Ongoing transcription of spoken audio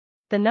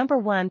The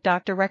 #1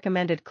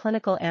 doctor-recommended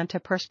clinical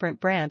antiperspirant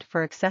brand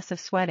for excessive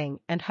sweating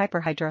and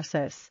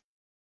hyperhidrosis.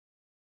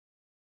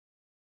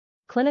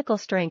 Clinical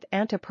strength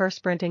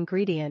antiperspirant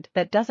ingredient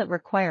that doesn't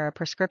require a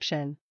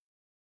prescription.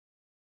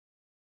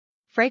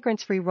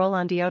 Fragrance-free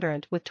roll-on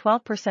deodorant with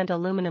 12%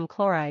 aluminum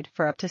chloride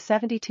for up to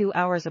 72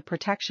 hours of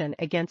protection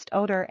against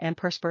odor and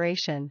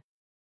perspiration.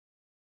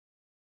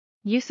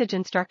 Usage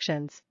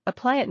instructions: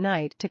 apply at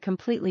night to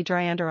completely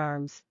dry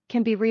underarms,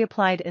 can be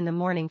reapplied in the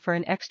morning for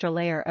an extra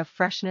layer of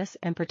freshness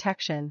and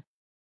protection.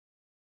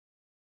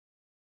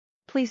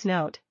 Please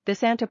note,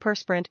 this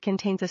antiperspirant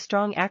contains a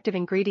strong active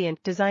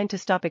ingredient designed to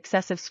stop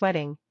excessive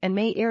sweating and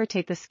may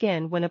irritate the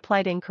skin when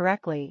applied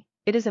incorrectly.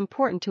 It is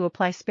important to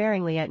apply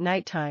sparingly at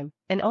nighttime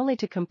and only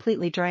to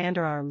completely dry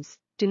underarms.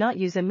 Do not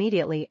use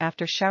immediately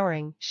after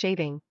showering,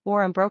 shaving,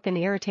 or on broken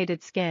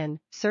irritated skin.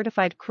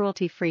 Certified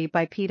cruelty-free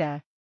by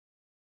PETA.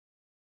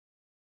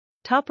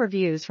 Top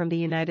reviews from the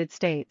United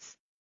States.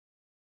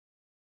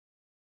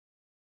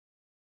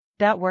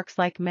 That works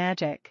like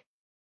magic.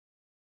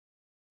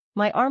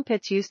 My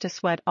armpits used to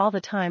sweat all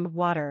the time.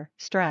 Water,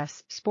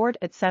 stress, sport,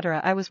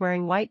 etc. I was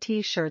wearing white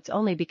t-shirts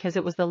only because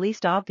it was the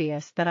least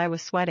obvious that I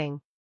was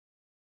sweating.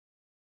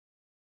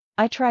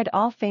 I tried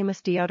all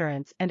famous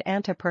deodorants and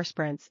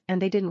antiperspirants and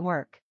they didn't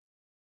work.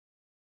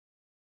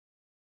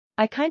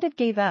 I kind of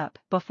gave up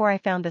before I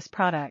found this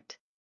product.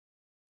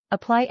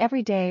 Apply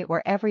every day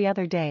or every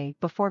other day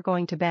before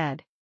going to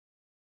bed.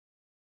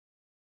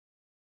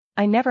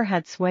 I never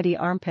had sweaty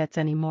armpits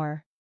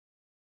anymore.